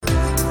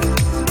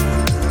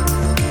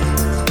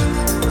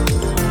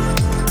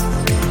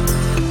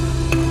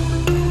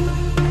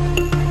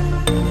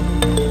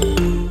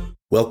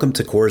Welcome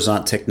to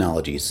Coruzant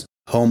Technologies,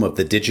 home of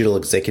the Digital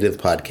Executive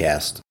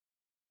Podcast.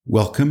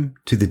 Welcome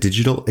to the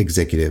Digital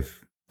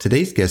Executive.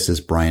 Today's guest is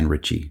Bryan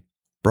Ritchie.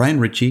 Bryan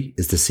Ritchie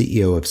is the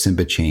CEO of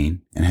SIMBA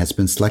Chain and has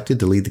been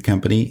selected to lead the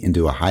company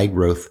into a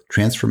high-growth,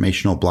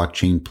 transformational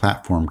blockchain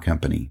platform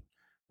company.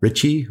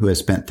 Ritchie, who has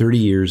spent 30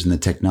 years in the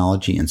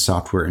technology and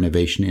software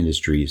innovation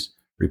industries,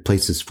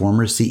 replaces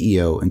former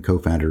CEO and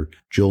co-founder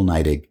Joel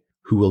Neidig,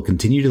 who will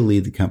continue to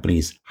lead the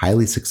company's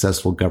highly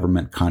successful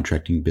government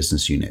contracting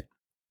business unit.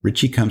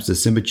 Ritchie comes to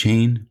SIMBA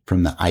Chain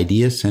from the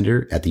Idea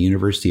Center at the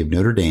University of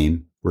Notre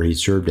Dame, where he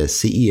served as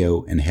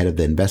CEO and head of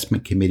the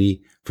investment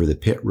committee for the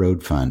Pitt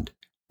Road Fund.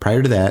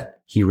 Prior to that,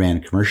 he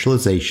ran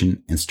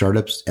commercialization and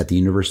startups at the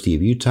University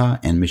of Utah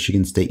and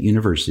Michigan State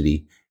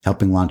University,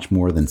 helping launch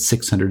more than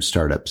 600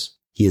 startups.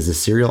 He is a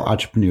serial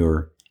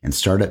entrepreneur and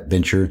startup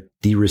venture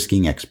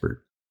de-risking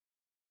expert.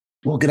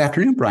 Well, good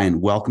afternoon,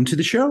 Bryan. Welcome to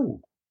the show.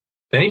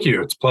 Thank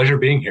you. It's a pleasure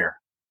being here.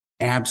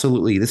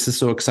 Absolutely. This is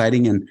so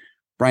exciting. And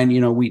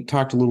Bryan, we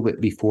talked a little bit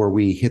before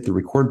we hit the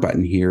record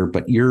button here,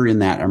 but you're in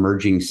that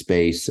emerging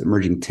space,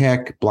 emerging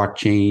tech,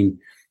 blockchain.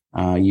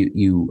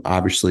 You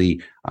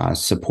obviously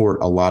support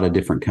a lot of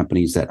different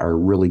companies that are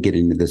really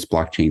getting into this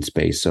blockchain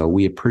space. So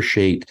we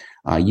appreciate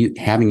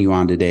having you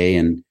on today,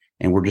 and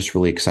we're just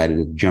really excited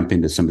to jump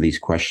into some of these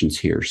questions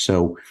here.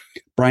 So,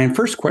 Bryan,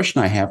 first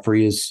question I have for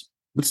you is,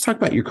 let's talk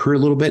about your career a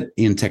little bit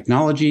in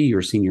technology. You're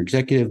a senior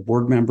executive,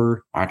 board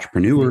member,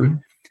 entrepreneur. Mm-hmm.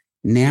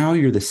 Now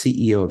you're the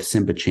CEO of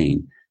SIMBA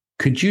Chain.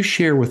 Could you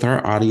share with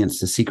our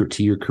audience the secret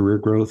to your career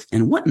growth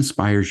and what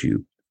inspires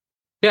you?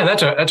 Yeah,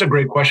 that's a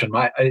great question.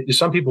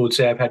 Some people would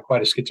say I've had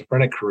quite a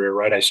schizophrenic career,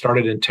 right? I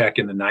started in tech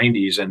in the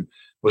 90s and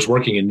was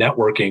working in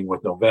networking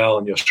with Novell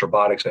and Yost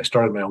Robotics. I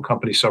started my own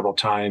company several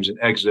times and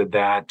exited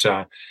that.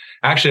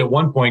 Actually, at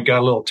one point,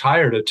 got a little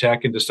tired of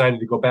tech and decided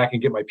to go back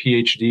and get my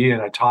PhD.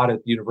 And I taught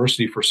at the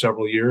university for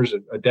several years,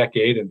 a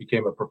decade, and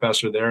became a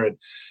professor there.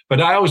 But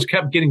I always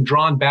kept getting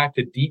drawn back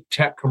to deep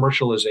tech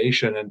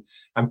commercialization. And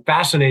I'm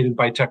fascinated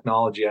by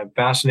technology. I'm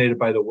fascinated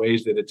by the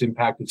ways that it's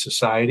impacted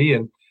society.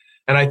 And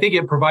I think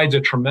it provides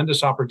a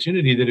tremendous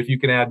opportunity that if you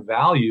can add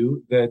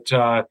value,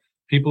 that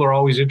people are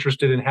always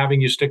interested in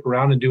having you stick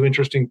around and do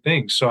interesting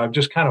things. So I've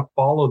just kind of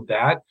followed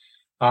that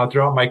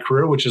throughout my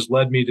career, which has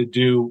led me to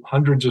do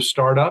hundreds of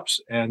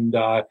startups and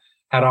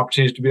had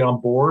opportunities to be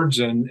on boards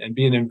and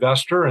be an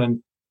investor.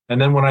 And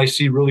then when I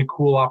see really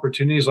cool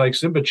opportunities like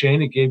SIMBA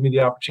Chain, it gave me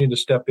the opportunity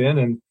to step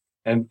in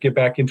and get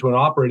back into an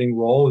operating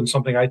role in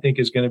something I think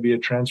is going to be a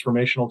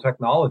transformational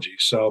technology.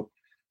 So,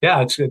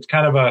 yeah, it's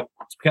kind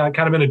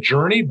of been a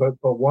journey, but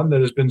one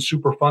that has been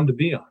super fun to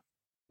be on.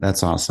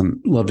 That's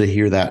awesome. Love to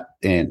hear that,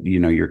 and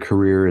your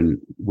career and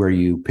where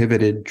you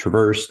pivoted,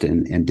 traversed,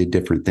 and did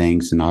different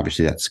things, and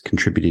obviously that's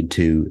contributed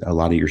to a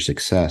lot of your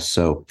success.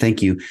 So,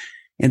 thank you.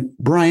 And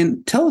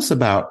Bryan, tell us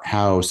about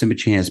how SIMBA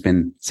Chain has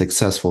been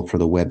successful for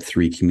the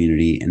Web3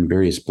 community and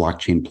various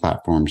blockchain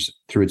platforms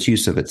through its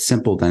use of its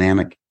simple,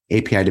 dynamic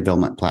API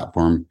development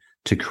platform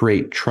to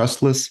create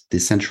trustless,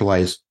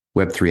 decentralized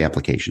Web3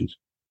 applications.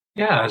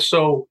 Yeah.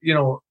 So,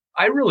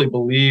 I really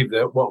believe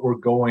that what we're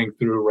going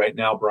through right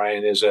now,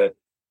 Bryan, is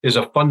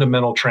a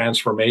fundamental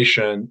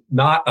transformation,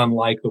 not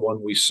unlike the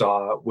one we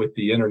saw with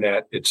the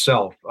internet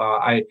itself.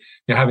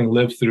 Having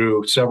lived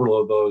through several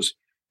of those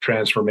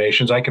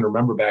transformations, I can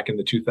remember back in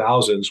the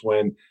 2000s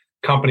when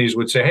companies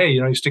would say, hey,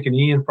 you stick an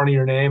E in front of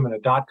your name and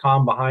a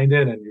 .com behind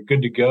it, and you're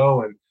good to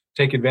go, and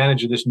take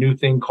advantage of this new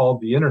thing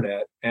called the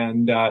internet.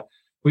 And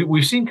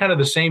we've seen kind of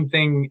the same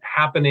thing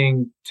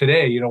happening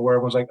today, where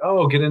everyone's like,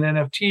 oh, get an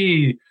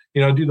NFT,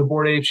 do the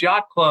Bored Apes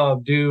Yacht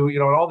Club, do,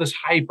 all this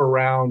hype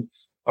around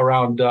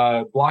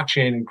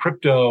blockchain and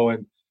crypto.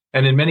 And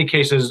in many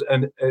cases,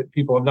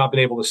 people have not been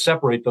able to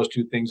separate those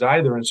two things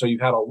either. And so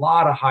you've had a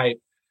lot of hype.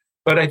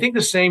 But I think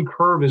the same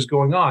curve is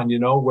going on,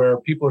 where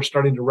people are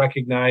starting to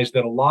recognize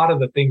that a lot of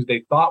the things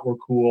they thought were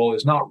cool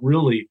is not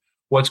really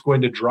what's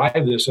going to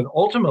drive this. And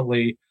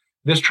ultimately,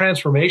 this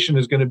transformation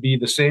is going to be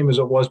the same as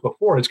it was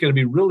before. It's going to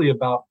be really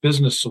about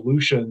business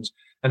solutions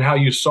and how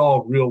you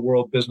solve real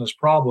world business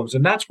problems.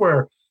 And that's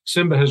where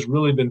SIMBA has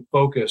really been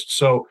focused.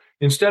 So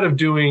instead of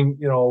doing,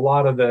 a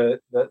lot of the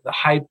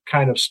hype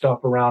kind of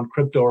stuff around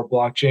crypto or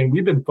blockchain,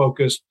 we've been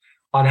focused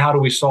on how do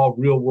we solve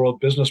real world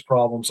business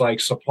problems like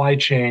supply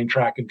chain,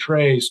 track and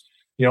trace,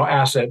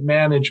 asset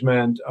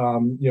management,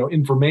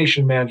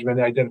 information management,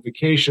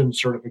 identification,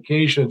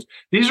 certifications.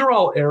 These are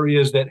all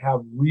areas that have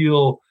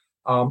real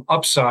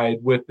upside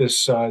with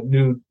this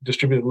new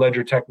distributed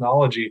ledger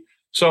technology.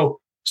 So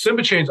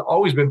SIMBA Chain's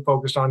always been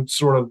focused on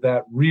sort of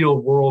that real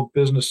world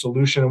business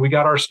solution. And we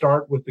got our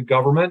start with the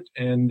government,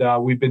 and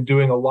we've been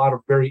doing a lot of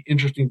very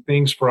interesting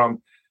things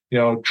from,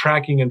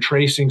 tracking and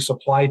tracing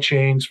supply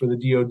chains for the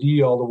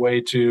DoD all the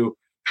way to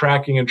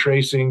tracking and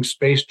tracing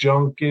space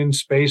junk in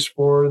space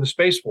for the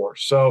Space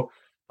Force. So,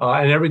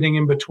 and everything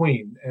in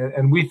between.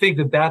 And we think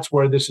that that's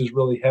where this is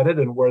really headed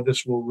and where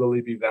this will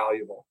really be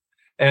valuable.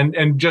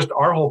 And just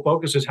our whole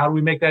focus is how do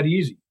we make that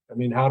easy? I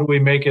mean, how do we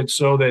make it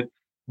so that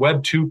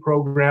Web2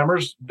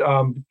 programmers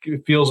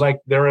feels like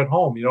they're at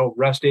home?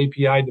 REST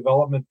API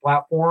development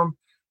platform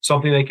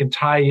something they can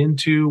tie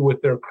into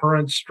with their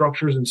current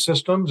structures and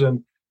systems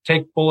and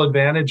take full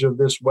advantage of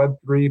this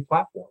Web3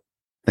 platform.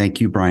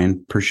 Thank you,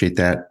 Bryan. Appreciate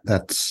that.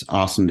 That's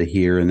awesome to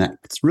hear. And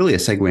that's really a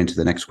segue into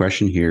the next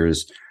question here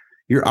is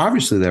you're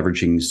obviously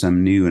leveraging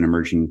some new and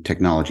emerging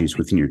technologies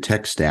within your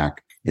tech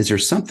stack. Is there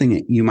something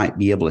that you might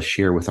be able to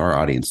share with our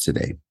audience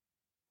today?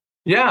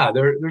 Yeah,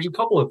 there's a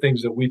couple of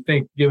things that we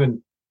think,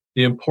 given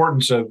the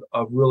importance of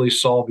really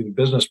solving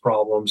business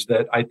problems,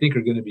 that I think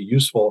are going to be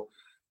useful.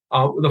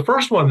 The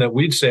first one that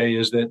we'd say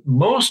is that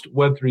most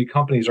Web3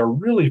 companies are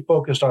really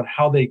focused on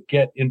how they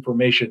get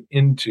information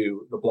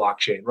into the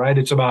blockchain, right?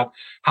 It's about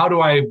how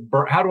do I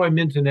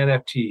mint an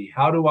NFT?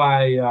 How do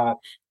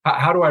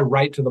I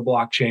write to the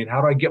blockchain?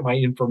 How do I get my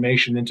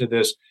information into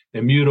this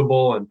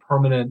immutable and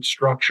permanent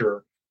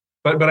structure?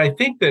 But I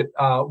think that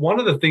one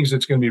of the things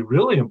that's going to be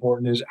really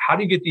important is how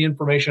do you get the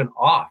information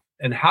off,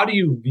 and how do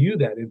you view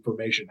that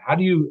information? How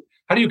do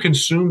you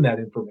consume that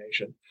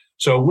information?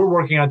 So we're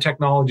working on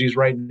technologies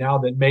right now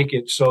that make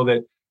it so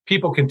that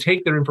people can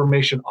take their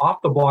information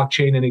off the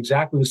blockchain in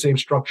exactly the same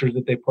structures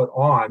that they put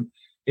on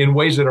in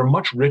ways that are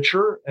much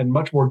richer and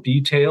much more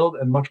detailed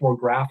and much more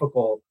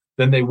graphical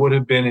than they would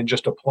have been in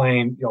just a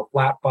plain,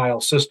 flat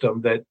file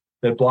system that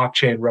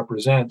blockchain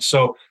represents.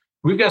 So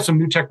we've got some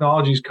new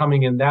technologies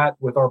coming in that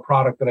with our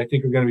product that I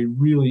think are going to be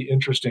really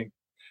interesting.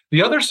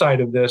 The other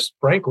side of this,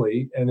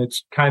 frankly, and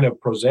it's kind of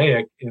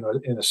prosaic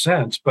in a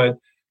sense, but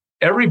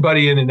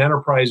everybody in an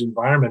enterprise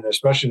environment,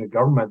 especially in the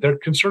government, they're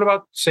concerned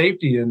about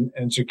safety and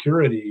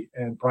security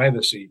and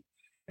privacy.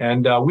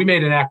 And we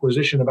made an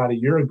acquisition about a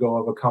year ago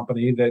of a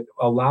company that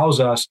allows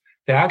us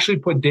to actually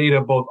put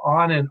data both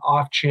on and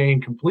off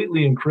chain,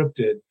 completely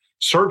encrypted,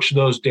 search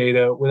those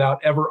data without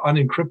ever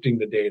unencrypting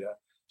the data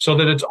so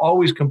that it's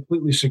always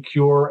completely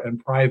secure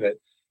and private.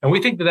 And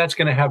we think that that's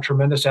going to have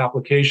tremendous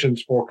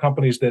applications for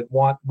companies that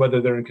want, whether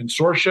they're in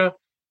consortia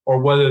or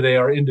whether they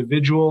are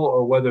individual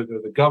or whether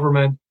they're the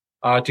government,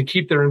 to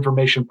keep their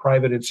information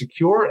private and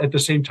secure, at the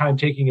same time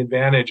taking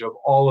advantage of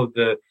all of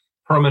the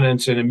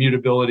permanence and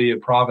immutability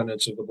and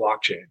provenance of the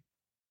blockchain.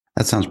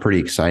 That sounds pretty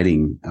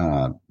exciting.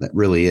 That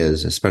really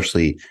is,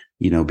 especially,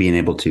 being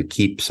able to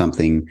keep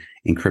something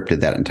encrypted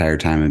that entire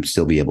time and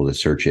still be able to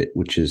search it,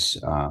 which is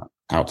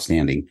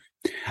outstanding.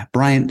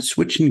 Bryan,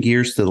 switching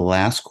gears to the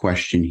last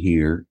question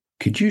here,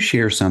 could you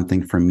share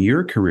something from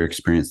your career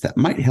experience that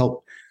might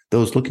help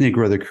those looking to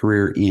grow their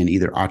career in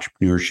either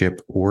entrepreneurship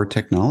or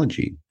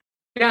technology?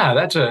 Yeah,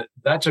 that's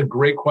a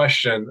great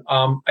question.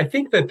 I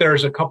think that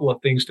there's a couple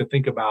of things to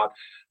think about.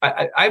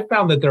 I've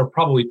found that there are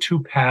probably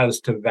two paths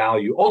to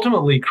value.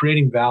 Ultimately,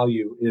 creating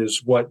value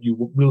is what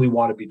you really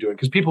want to be doing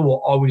because people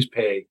will always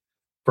pay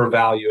for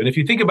value. And if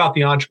you think about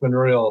the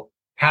entrepreneurial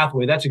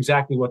pathway, that's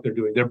exactly what they're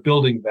doing. They're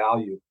building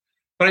value.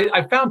 But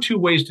I found two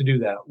ways to do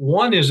that.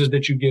 One is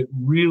that you get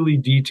really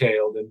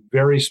detailed and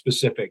very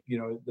specific.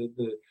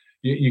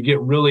 You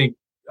get really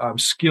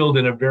skilled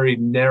in a very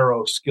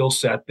narrow skill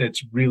set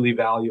that's really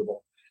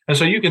valuable. And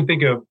so you can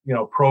think of,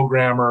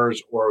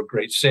 programmers or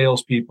great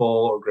salespeople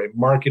or great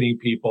marketing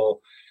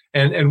people.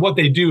 And what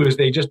they do is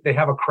they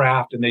have a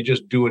craft and they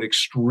just do it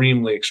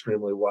extremely,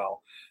 extremely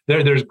well.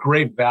 There's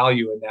great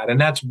value in that. And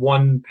that's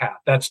one path.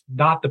 That's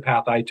not the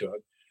path I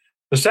took.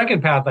 The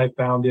second path I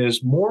found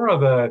is more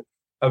of a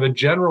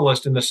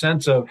generalist in the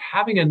sense of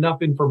having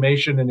enough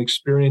information and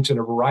experience in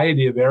a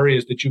variety of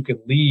areas that you can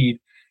lead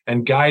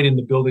and guide in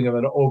the building of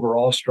an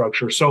overall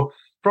structure. So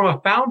from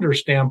a founder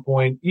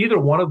standpoint, either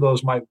one of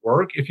those might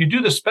work. If you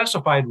do the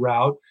specified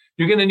route,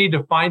 you're going to need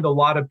to find a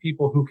lot of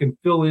people who can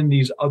fill in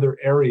these other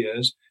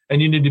areas,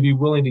 and you need to be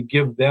willing to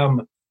give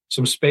them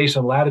some space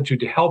and latitude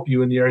to help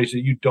you in the areas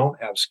that you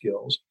don't have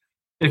skills.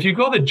 If you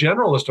go the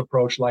generalist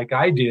approach like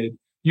I did,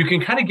 you can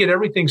kind of get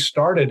everything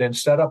started and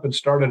set up and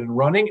started and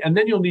running, and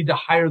then you'll need to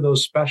hire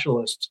those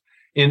specialists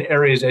in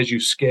areas as you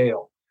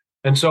scale.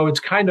 And so it's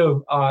kind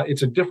of,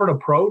 it's a different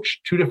approach,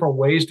 two different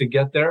ways to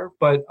get there.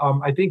 But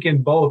I think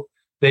in both,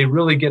 they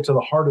really get to the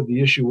heart of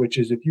the issue, which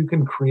is if you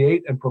can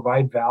create and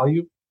provide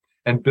value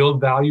and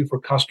build value for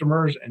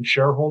customers and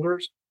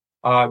shareholders,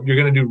 you're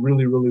going to do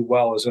really, really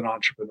well as an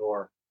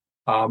entrepreneur.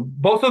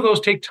 Both of those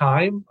take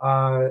time,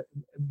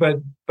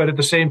 but at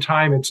the same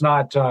time, it's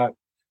not,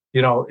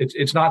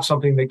 it's not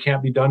something that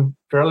can't be done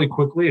fairly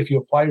quickly if you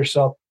apply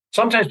yourself.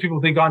 Sometimes people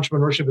think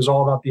entrepreneurship is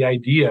all about the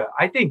idea.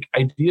 I think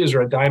ideas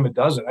are a dime a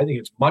dozen. I think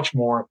it's much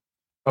more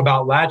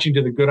about latching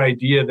to the good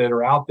idea that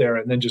are out there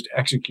and then just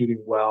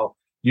executing well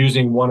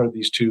using one of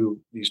these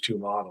two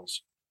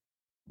models.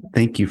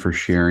 Thank you for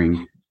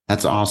sharing.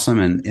 That's awesome.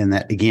 And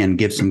that, again,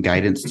 gives some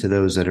guidance to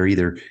those that are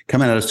either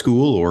coming out of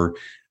school or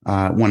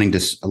wanting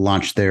to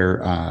launch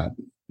their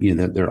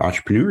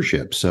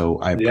entrepreneurship. So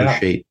I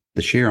appreciate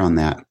the share on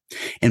that.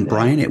 And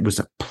Bryan, it was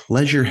a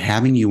pleasure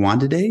having you on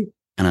today.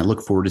 And I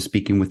look forward to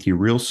speaking with you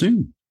real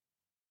soon.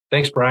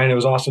 Thanks, Bryan. It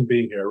was awesome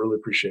being here. I really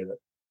appreciate it.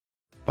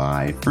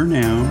 Bye for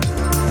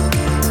now.